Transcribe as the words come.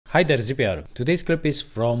Hi there, Zipp here. Today's clip is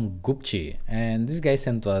from Gupchi, and this guy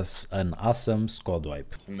sent us an awesome squad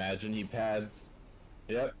wipe. Imagine he pads.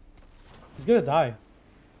 Yep. He's gonna die.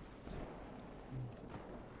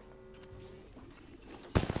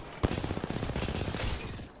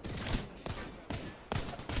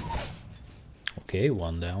 Okay,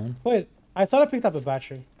 one down. Wait, I thought I picked up a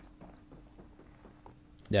battery.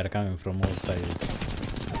 They are coming from all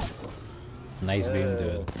sides. Nice beam,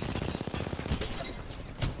 dude.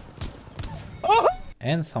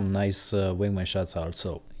 And some nice wingman shots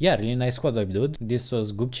also. Yeah, really nice squad wipe, dude. This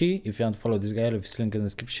was Gupchi. If you want to follow this guy, leave his link in the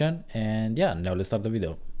description. And yeah, now let's start the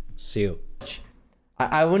video. See you.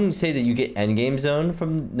 I wouldn't say that you get endgame zone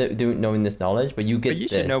from knowing this knowledge, but you get you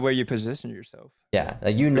should know where you position yourself. Yeah,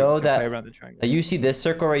 like you know that. Play around the triangle. Like you see this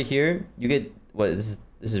circle right here. You get what? This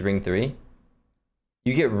is ring 3.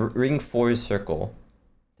 You get ring 4's circle,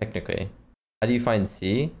 technically. How do you find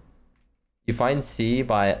C? You find C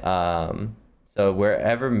by so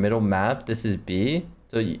wherever middle map, this is B.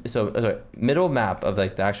 So sorry, middle map of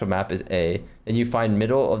like the actual map is A. Then you find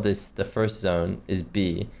middle of the first zone is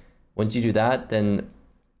B. Once you do that, then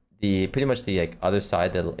pretty much the like other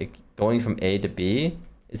side, that like going from A to B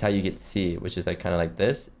is how you get C, which is like kind of like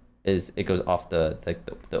this. It goes off the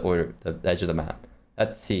order, the edge of the map.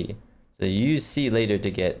 That's C. So you use C later to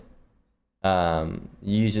get you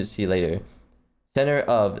use C later. Center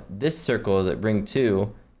of this circle, that ring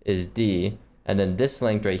 2, is D, and then this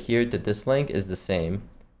length right here to this length is the same,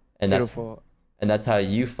 and that's how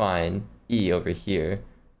you find E over here.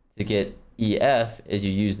 To get EF is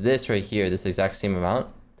you use this right here, this exact same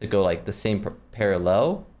amount, to go like the same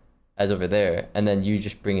parallel as over there, and then you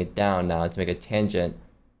just bring it down now to make a tangent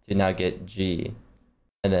to now get G,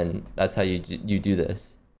 and then that's how you do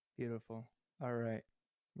this. Beautiful. All right,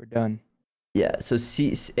 we're done. Yeah, so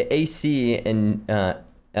AC and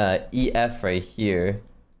EF right here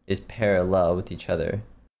is parallel with each other,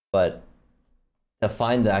 but to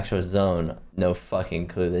find the actual zone, no fucking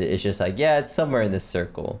clue. It's just like, yeah, it's somewhere in this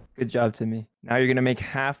circle. Good job, Timmy. Now you're gonna make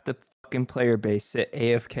half the fucking player base sit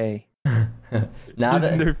AFK. Now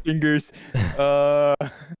using their fingers. Now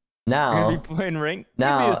be playing rank.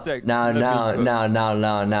 Now, hear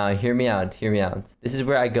me out. This is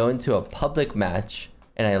where I go into a public match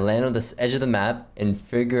and I land on the edge of the map and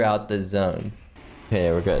figure out the zone.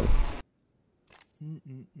 Okay, we're good. I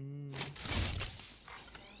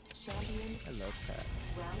love that.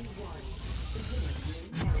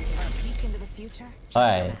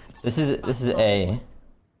 Alright, this is A.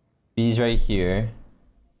 B's right here.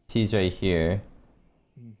 C's right here.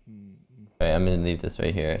 Alright, I'm gonna leave this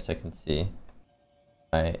right here so I can see.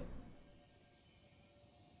 Alright.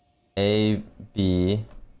 A, B,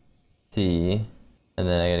 C, and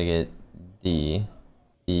then I gotta get D,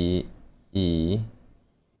 E, E.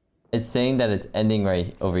 It's saying that it's ending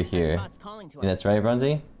right over here. And that's right,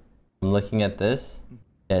 Bronzy? I'm looking at this.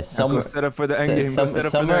 Yeah, somewhere set up for the end game.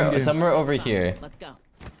 Somewhere over here. Let's go.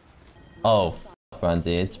 Oh,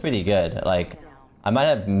 Bronzy, it's pretty good. Like, I might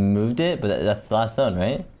have moved it, but that's the last zone,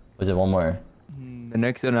 right? Was it one more? The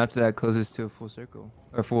next zone after that closes to a full circle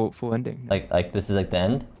or full ending. Like this is like the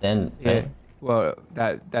end. Then yeah. Right? Well,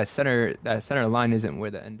 that center line isn't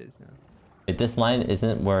where the end is now. Wait, this line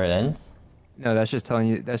isn't where it ends? No, that's just telling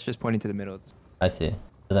you. That's just pointing to the middle. I see.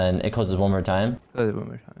 So then it closes one more time. Close it one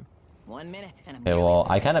more time. 1 minute. And Okay, well,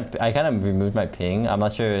 I kind of removed my ping. I'm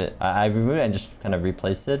not sure. I removed it and just kind of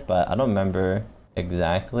replaced it, but I don't remember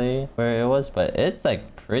exactly where it was. But it's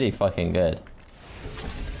like pretty fucking good.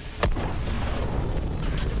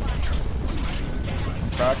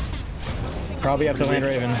 Cracks. Probably have to land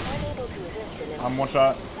Raven. I'm one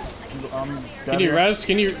shot. Can you res?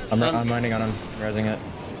 Can you? I'm landing on him, resing it.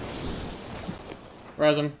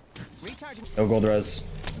 Res him. No gold res.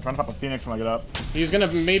 I'm trying to pop a Phoenix when I get up. He's gonna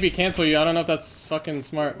maybe cancel you. I don't know if that's fucking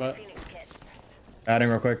smart, but Adding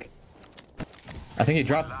real quick. I think he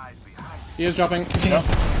dropped. he is dropping. Yeah.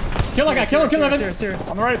 Kill that guy. Kill him. Kill him. Here.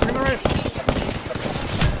 On the right, three on the right.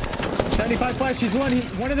 75 flash. He's one.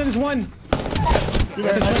 One of them is one. Do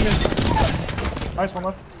that, nice, one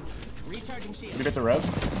left. Did you get the res?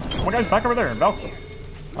 One guy's back over there, Valk. I don't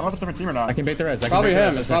know if it's a different team or not. I can bait the res. Probably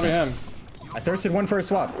him. It's probably him. I thirsted one for a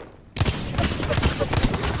swap.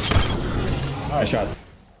 Nice shots.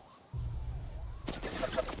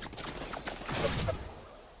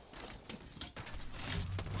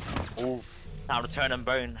 Ooh, now return and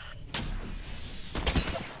bone.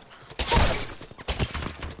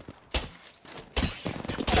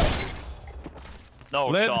 No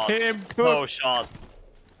Let shot. him cook. No shot.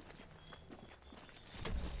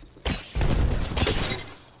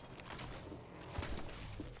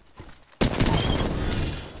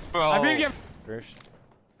 Bro. I think you're first.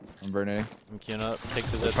 I'm burning. I'm queuing up. Take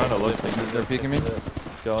the Zipp. Trying to look like they're peeking me.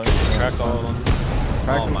 Going. Crack all of them.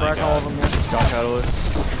 Crack Oh them, my crack all of God. them, yeah. Shot catalyst.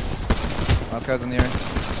 Last guy's in the air.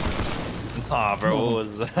 Nah, bro, what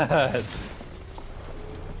was that?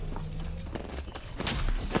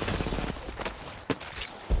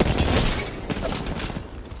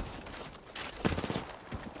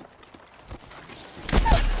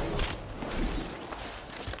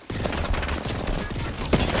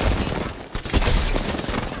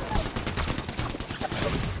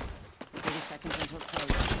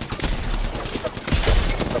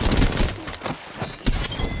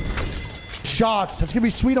 Shots. That's gonna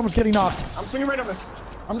be sweet. Almost getting knocked. I'm swinging right on this.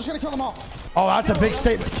 I'm just gonna kill them all. Oh, that's a big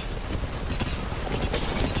statement.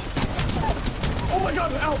 Oh my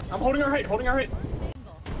god, out! I'm holding our height, holding our height.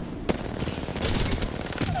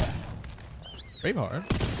 Braveheart.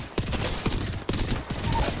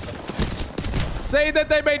 Say that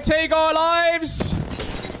they may take our lives,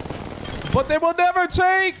 but they will never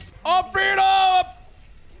take our freedom!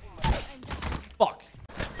 Fuck.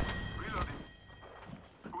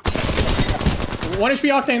 1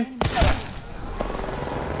 HP Octane.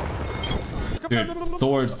 Dude,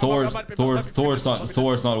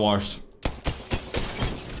 Thor's not washed.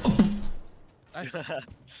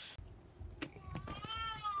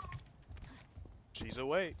 She's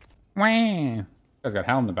awake. Wah. You guys got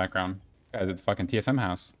Hal in the background. You guys at the fucking TSM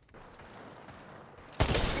house.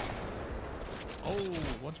 Oh,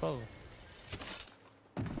 112.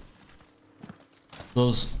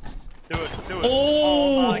 Those. Do it, do it.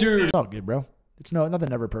 Oh, dude. Oh, good, bro. It's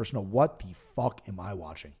nothing ever personal. What the fuck am I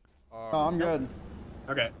watching? Oh, I'm good.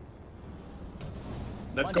 Okay.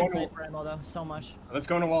 Let's go. So much. Let's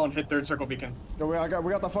go in a wall and hit third circle beacon. Yo, we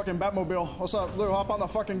got the fucking Batmobile. What's up, Lou? Hop on the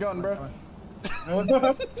fucking gun, bro.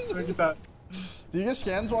 Get that. Do you get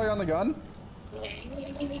scans while you're on the gun?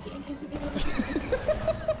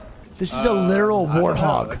 This is a literal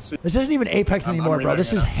warthog. This isn't even Apex anymore, bro.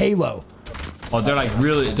 This is Halo. Oh, they're like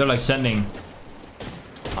really, they're like sending.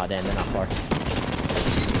 Oh damn, they're not far.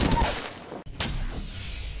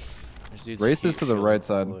 Wraith is to the right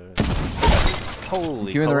side.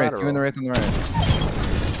 Holy Q in the Wraith, Q in the Wraith on the right.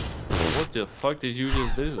 What the fuck did you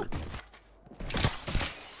just do?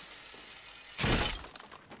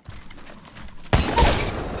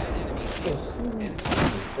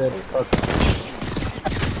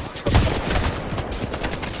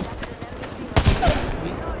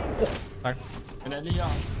 Tack.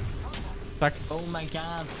 Tack. Oh my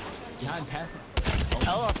god. Behind path.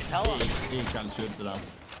 Hella. Det är kallslut det där.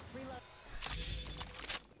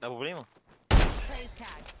 Det är problemet.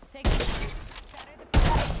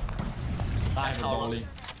 Nej, för dålig.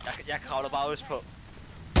 Jeg kravler bare øst på.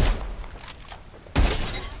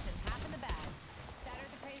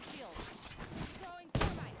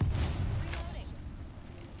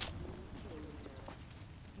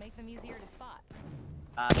 Make them easier to spot.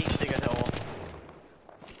 Helt sikkert herovre.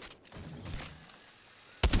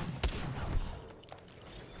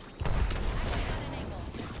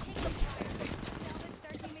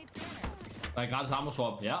 Der er gratis armor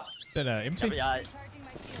swap, ja. Den er MT. Jeg...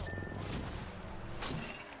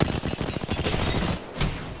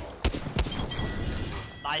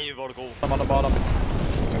 Nej, hvor er det god. I'm on the bottom.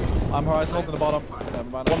 I'm horizontal to the bottom.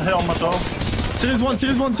 One hit on my door. Series one,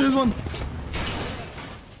 series one, series one.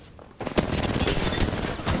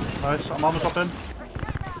 Nice, I'm almost up in.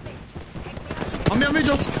 On me,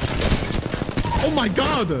 Joe. Oh my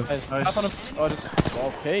god. Nice. Oh, just...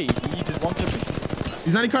 Okay, he just wanted me.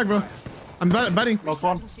 He's 90 crack, bro. I'm batting. Last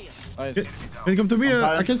one. Nice. Can you come to me,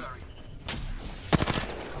 Akis?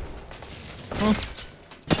 Oh.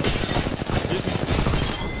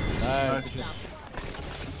 Nice.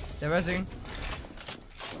 They're resing.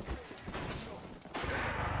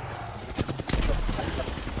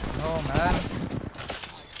 Oh man.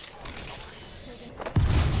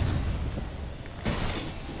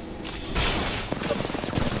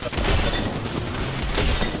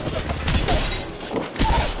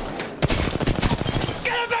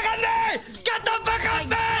 Get the fuck off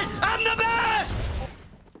me! I'm the best!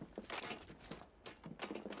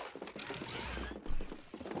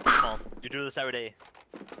 Come on, you do this every day.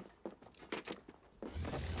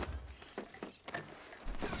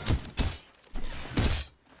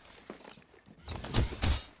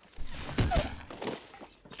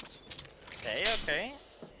 Okay.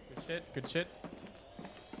 Good shit, good shit.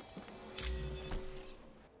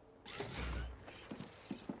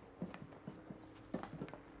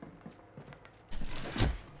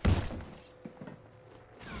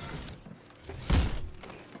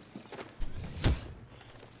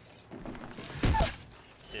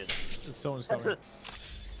 Dude. The zone's coming.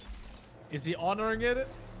 Is he honoring it?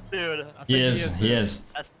 Dude. He is. He is.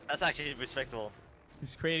 That's actually respectable.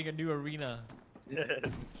 He's creating a new arena.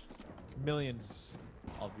 Millions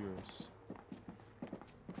of viewers.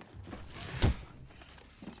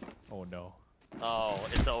 Oh no. Oh,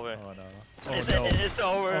 it's over. Oh no. Oh, no. It's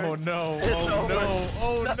over. Oh no. It's oh over. no.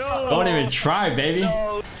 Oh no. Don't even try, baby.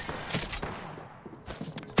 No.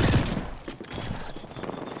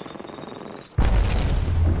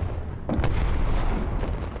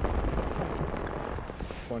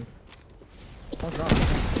 One.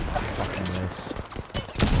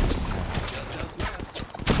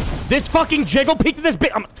 This fucking jiggle peeked at this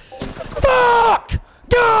bit. Fuck!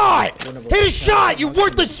 God! Hit a shot, you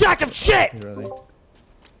worthless sack of shit! Really?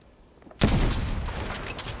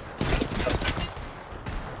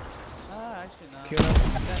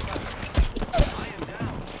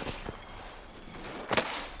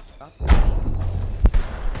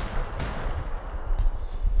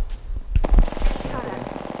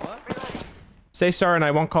 Say sorry and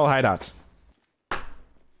I won't call hideouts.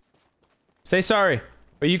 Say sorry,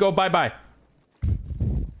 or you go bye-bye.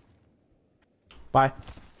 Bye.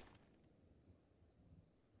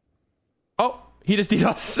 Oh, he just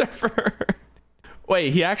DDoSed the server.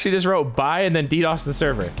 Wait, he actually just wrote bye and then DDoSed the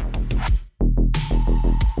server.